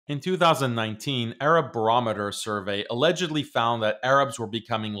In 2019, Arab Barometer survey allegedly found that Arabs were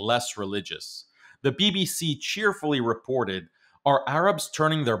becoming less religious. The BBC cheerfully reported, "Are Arabs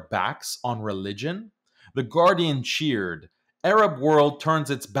turning their backs on religion?" The Guardian cheered, "Arab world turns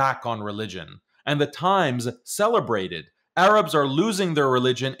its back on religion." And the Times celebrated, "Arabs are losing their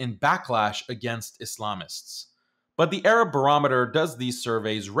religion in backlash against Islamists." But the Arab Barometer does these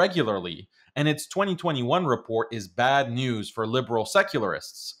surveys regularly, and its 2021 report is bad news for liberal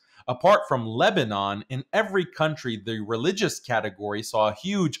secularists. Apart from Lebanon, in every country, the religious category saw a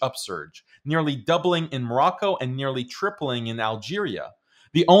huge upsurge, nearly doubling in Morocco and nearly tripling in Algeria.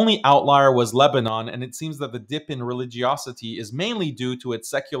 The only outlier was Lebanon, and it seems that the dip in religiosity is mainly due to its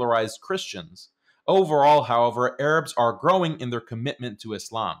secularized Christians. Overall, however, Arabs are growing in their commitment to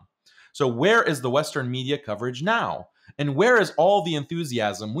Islam. So, where is the Western media coverage now? And where is all the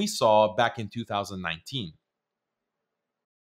enthusiasm we saw back in 2019?